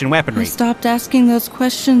trash and I weaponry. stopped asking those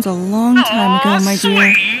questions a long time ago, my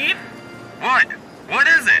dear. Sweet. What? What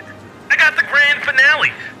is it? I got the grand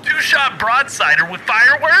finale. 2-shot broadsider with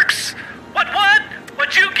fireworks? What?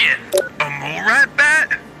 What'd you get? A mole rat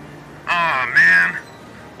bat? Aw, man.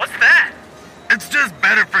 What's that? It's just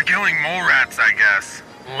better for killing mole rats, I guess.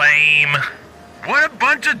 Lame. What a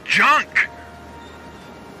bunch of junk!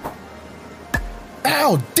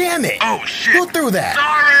 Ow, damn it! Oh, shit. Go through that!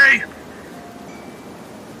 Sorry!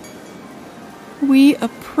 We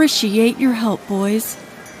appreciate your help, boys.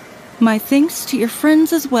 My thanks to your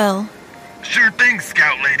friends as well. Sure thing,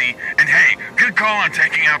 Scout Lady. And hey, good call on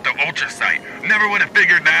taking out the ultrasite. Never would have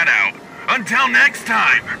figured that out. Until next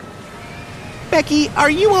time! Becky,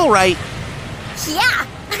 are you all right? Yeah,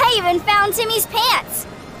 I even found Timmy's pants.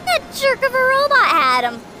 That jerk of a robot had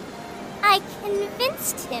them. I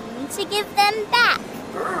convinced him to give them back.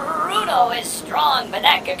 Bruno is strong, but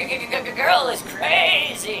that girl is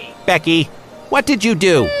crazy. Becky, what did you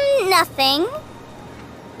do? Nothing.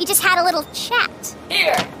 We just had a little chat.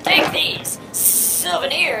 Here, take these.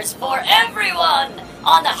 Souvenirs for everyone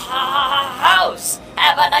on the house.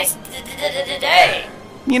 Have a nice day.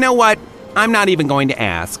 You know what? I'm not even going to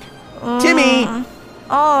ask. Timmy!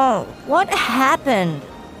 Oh, what happened?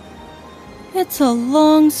 It's a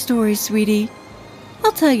long story, sweetie.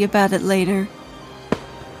 I'll tell you about it later.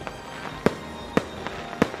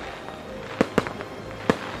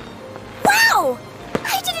 Wow!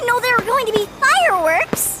 I didn't know there were going to be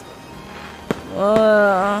fireworks.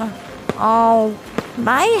 Oh,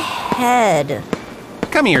 my head.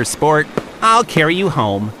 Come here, sport. I'll carry you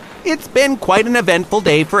home. It's been quite an eventful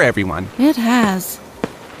day for everyone. It has.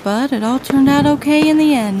 But it all turned out okay in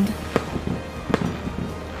the end.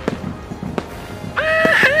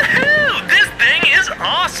 Woohoo! This thing is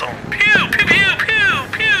awesome! Pew, pew, pew, pew,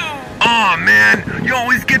 pew! Aw, man, you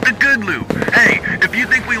always get the good loot. Hey, if you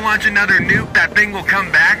think we launch another nuke, that thing will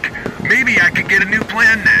come back? Maybe I could get a new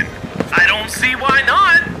plan then. I don't see why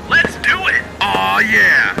not. Let's do it! Aw,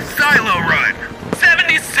 yeah, Silo Run!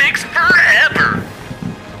 76 forever!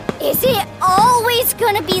 Is it always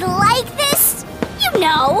gonna be like this? You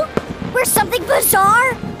know, where something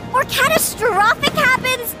bizarre or catastrophic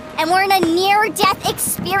happens and we're in a near-death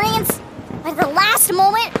experience. By the last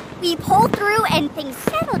moment, we pull through and things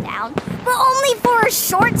settle down, but only for a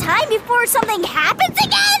short time before something happens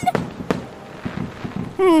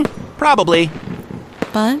again? Probably.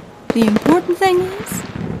 But the important thing is,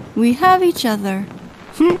 we have each other.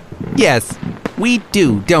 Yes, we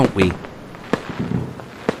do, don't we?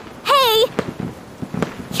 Hey,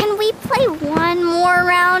 can we play one more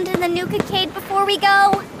round in the Nuka-cade before we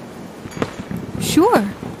go? Sure.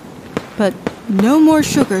 But no more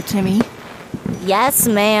sugar, Timmy. Yes,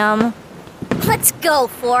 ma'am. Let's go,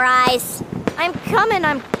 Four Eyes. I'm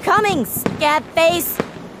coming, Scab Face.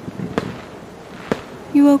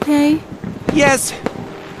 You okay? Yes.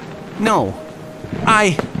 No.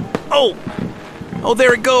 Oh,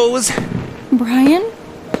 there it goes. Brian?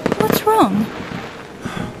 What's wrong?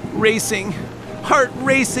 Racing. Heart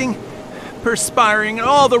racing. Perspiring in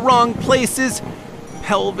all the wrong places.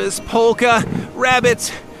 Pelvis, polka,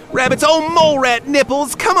 rabbits. Oh, mole rat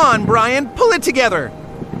nipples. Come on, Brian. Pull it together.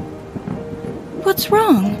 What's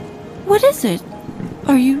wrong? What is it?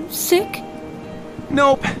 Are you sick?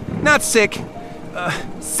 Nope, not sick.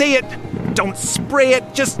 Say it. Don't spray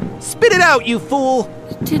it. Just spit it out, you fool.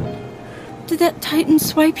 Did that Titan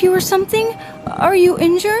swipe you or something? Are you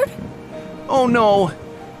injured? Oh, no.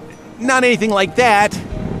 Not anything like that.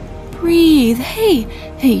 Breathe. Hey,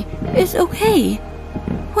 it's okay.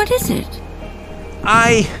 What is it?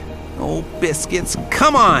 Oh, biscuits,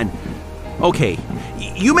 come on. Okay,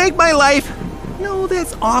 you make my life No,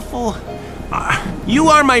 that's awful. You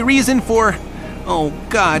are my reason for... Oh,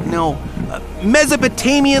 God, no.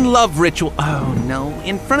 Mesopotamian love ritual. Oh, no.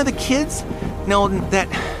 In front of the kids? No, that...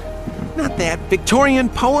 Not that. Victorian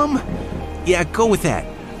poem? Yeah, go with that.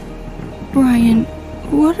 Brian,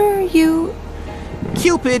 what are you...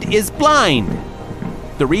 Cupid is blind.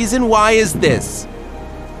 The reason why is this.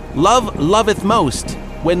 Love loveth most,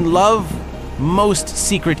 when love most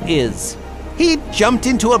secret is. He jumped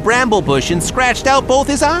into a bramble bush and scratched out both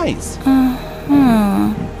his eyes.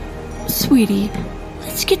 Sweetie,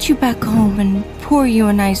 let's get you back home and pour you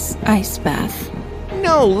a nice ice bath.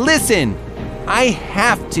 No, listen. I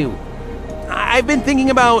have to. I've been thinking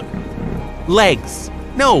about... legs.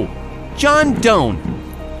 No, John Donne.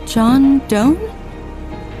 John Donne?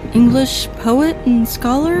 English poet and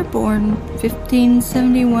scholar, born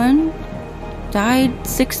 1571, died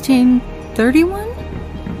 1631?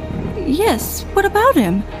 Yes, what about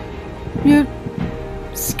him? You're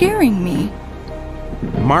scaring me.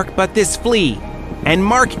 Mark but this flea, and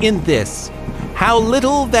mark in this, how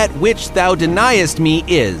little that which thou deniest me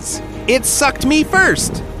is. It sucked me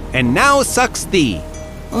first, and now sucks thee.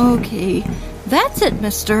 Okay, that's it,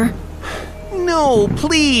 mister. No,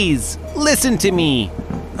 please, listen to me.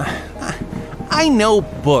 I know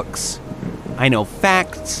books. I know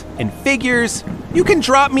facts and figures. You can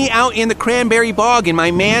drop me out in the cranberry bog in my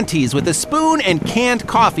manties with a spoon and canned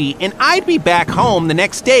coffee, and I'd be back home the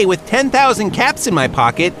next day with 10,000 caps in my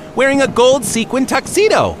pocket, wearing a gold sequin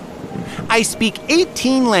tuxedo. I speak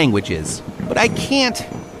 18 languages, but I can't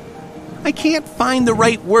find the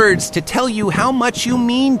right words to tell you how much you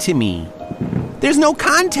mean to me. There's no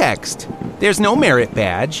context. There's no merit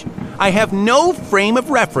badge. I have no frame of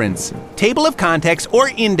reference, table of contents, or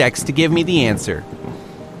index to give me the answer.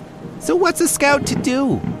 So what's a scout to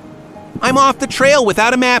do? I'm off the trail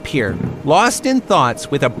without a map here, lost in thoughts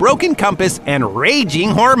with a broken compass and raging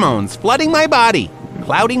hormones flooding my body,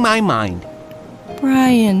 clouding my mind.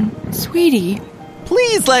 Brian, sweetie.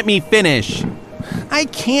 Please let me finish. I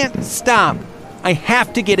can't stop. I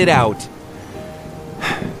have to get it out.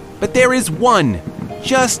 But there is one,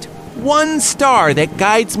 just one star that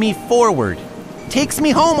guides me forward, takes me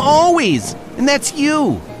home always, and that's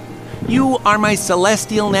you. You are my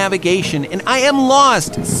celestial navigation, and I am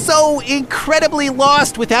lost, so incredibly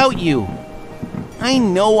lost without you. I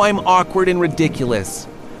know I'm awkward and ridiculous.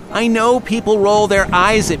 I know people roll their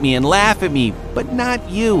eyes at me and laugh at me, but not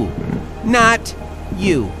you. Not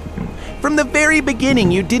you. From the very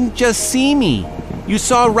beginning, you didn't just see me. You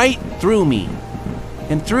saw right through me.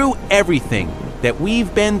 And through everything that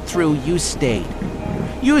we've been through, you stayed.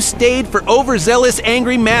 You stayed for overzealous,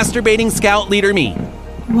 angry, masturbating scout leader me.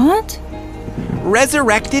 What?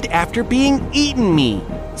 Resurrected after being eaten me.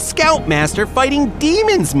 Scoutmaster fighting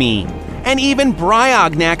demons me. And even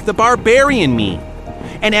Bryognak the barbarian me.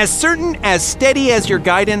 And as certain as steady as your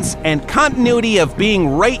guidance and continuity of being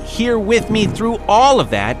right here with me through all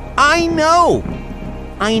of that, I know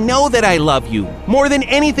that I love you more than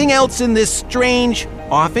anything else in this strange,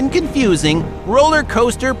 often confusing, roller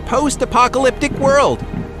coaster post-apocalyptic world.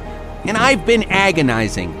 And I've been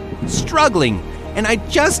agonizing, struggling, and I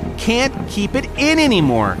just can't keep it in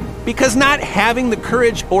anymore because not having the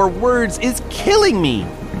courage or words is killing me.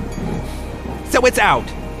 So it's out.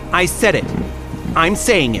 I said it. I'm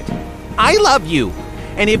saying it. I love you.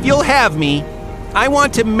 And if you'll have me, I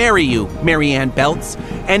want to marry you, Marianne Belts,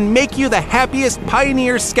 and make you the happiest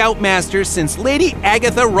Pioneer Scoutmaster since Lady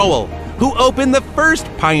Agatha Rowell, who opened the first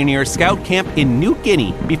Pioneer Scout camp in New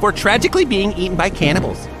Guinea before tragically being eaten by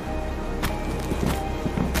cannibals.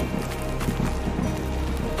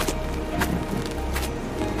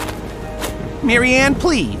 Marianne,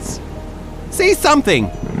 please. Say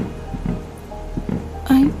something.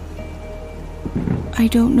 I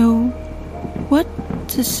don't know what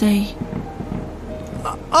to say.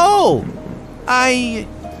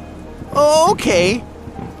 Okay.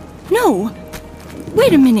 No!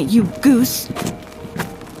 Wait a minute, you goose.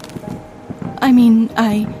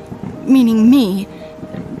 Meaning me,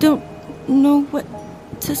 don't know what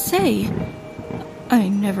to say. I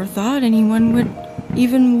never thought anyone would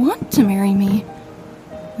even want to marry me.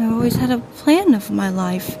 I always had a plan of my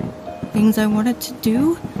life. Things I wanted to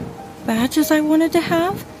do, badges I wanted to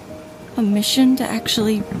have, a mission to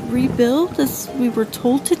actually rebuild as we were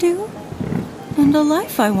told to do, and a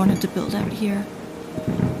life I wanted to build out here.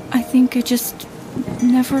 I think I just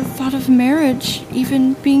never thought of marriage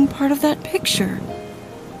even being part of that picture.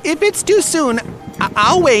 If it's too soon,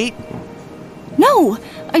 I'll wait. No,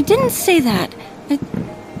 I didn't say that.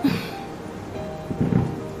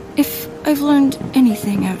 If I've learned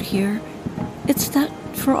anything out here, it's that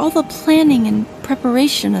for all the planning and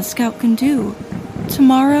preparation a scout can do,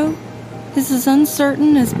 tomorrow is as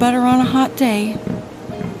uncertain as butter on a hot day.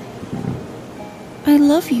 I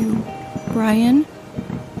love you, Brian,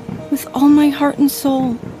 with all my heart and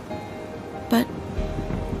soul. But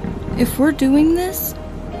if we're doing this,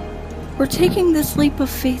 we're taking this leap of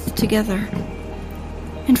faith together.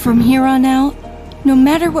 And from here on out, no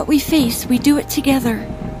matter what we face, we do it together,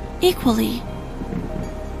 equally.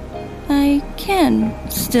 I can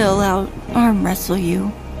still out-arm wrestle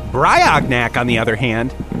you. Bryognak, on the other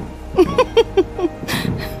hand.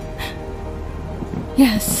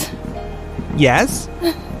 Yes. Yes?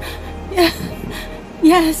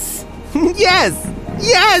 Yes. Yes!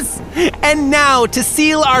 Yes! And now, to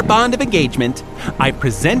seal our bond of engagement, I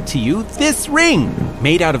present to you this ring,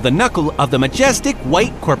 made out of the knuckle of the majestic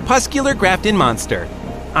white corpuscular grafton monster.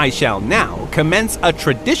 I shall now commence a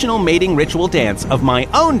traditional mating ritual dance of my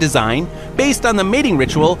own design based on the mating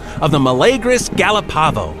ritual of the Milagris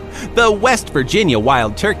Galapavo, the West Virginia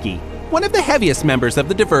wild turkey, one of the heaviest members of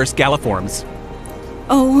the diverse Galliforms.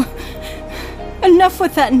 Oh, enough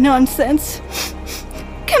with that nonsense.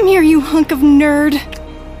 Come here, you hunk of nerd.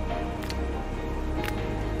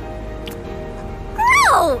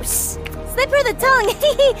 Gross! Slip her the tongue.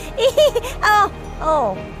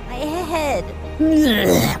 Oh, my head.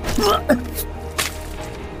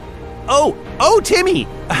 Oh, Timmy!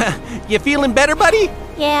 You feeling better, buddy?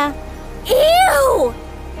 Yeah. Ew!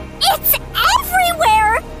 It's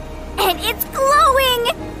everywhere! And it's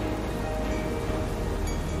glowing!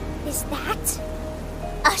 Is that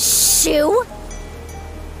a shoe?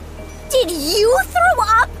 Did you throw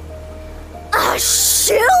up a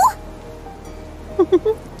shoe?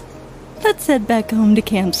 Let's head back home to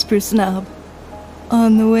Camp Spruce Knob.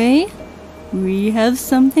 On the way, we have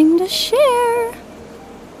something to share.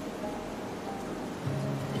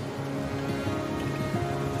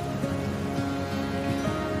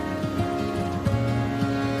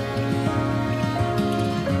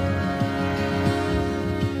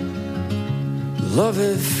 Love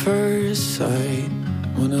at first sight,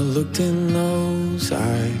 when I looked in those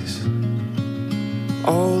eyes,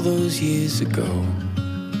 all those years ago.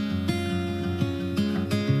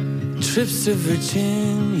 Trips to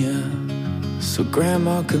Virginia, so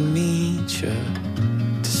Grandma could meet ya,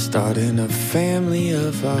 to start in a family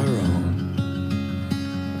of our own.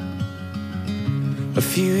 A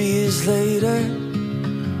few years later,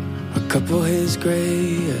 a couple hairs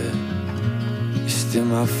grayer, you're still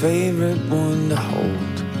my favorite one to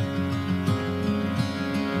hold.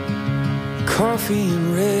 Coffee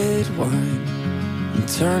and red wine, and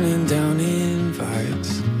turning down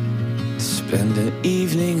invites to spend an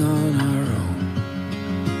evening on our own.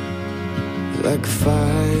 Like a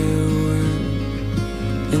firework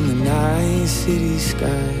in the night city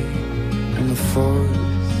sky on the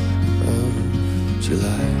 4th of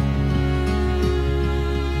July.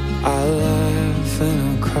 I laugh and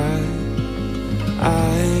I'll cry,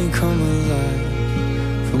 I come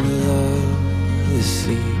alive from a love that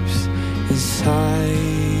sleeps inside.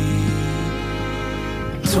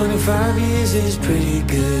 25 years is pretty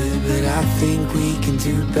good, but I think we can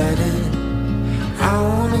do better. I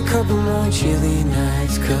want a couple more chilly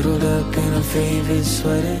nights, cuddled up in our favorite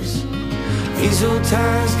sweaters. These old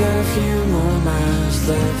tires got a few more miles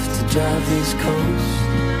left to drive this coast.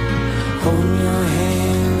 Holding your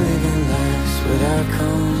hand, living lives what I've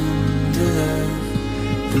come to love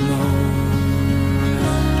the most.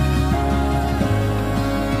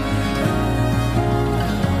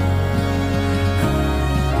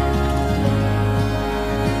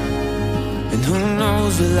 And who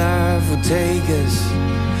knows where life will take us,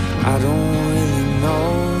 I don't really know.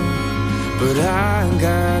 But I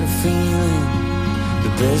got a feeling the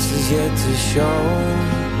best is yet to show.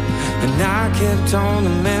 And I kept all the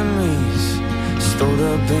memories stored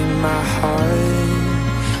up in my heart.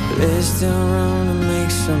 But there's still room to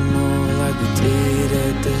make some more like we did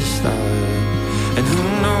at the start. And who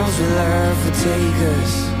knows where life will take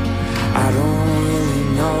us, I don't really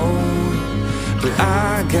know. But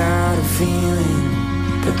I got a feeling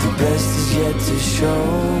that the best is yet to show.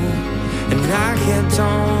 And I kept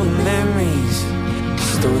all the memories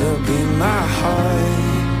stored up in my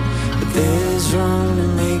heart. But there's room to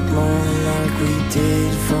make more like we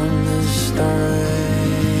did from the start.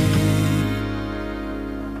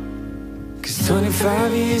 'Cause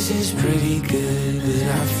 25 years is pretty good, but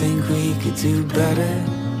I think we could do better.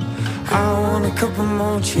 I want a couple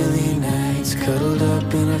more chilly nights, cuddled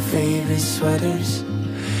up in our favorite sweaters.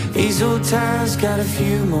 These old tires got a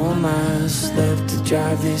few more miles left to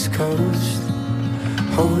drive this coast.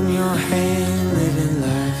 Holding your hand, living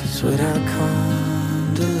life is what I call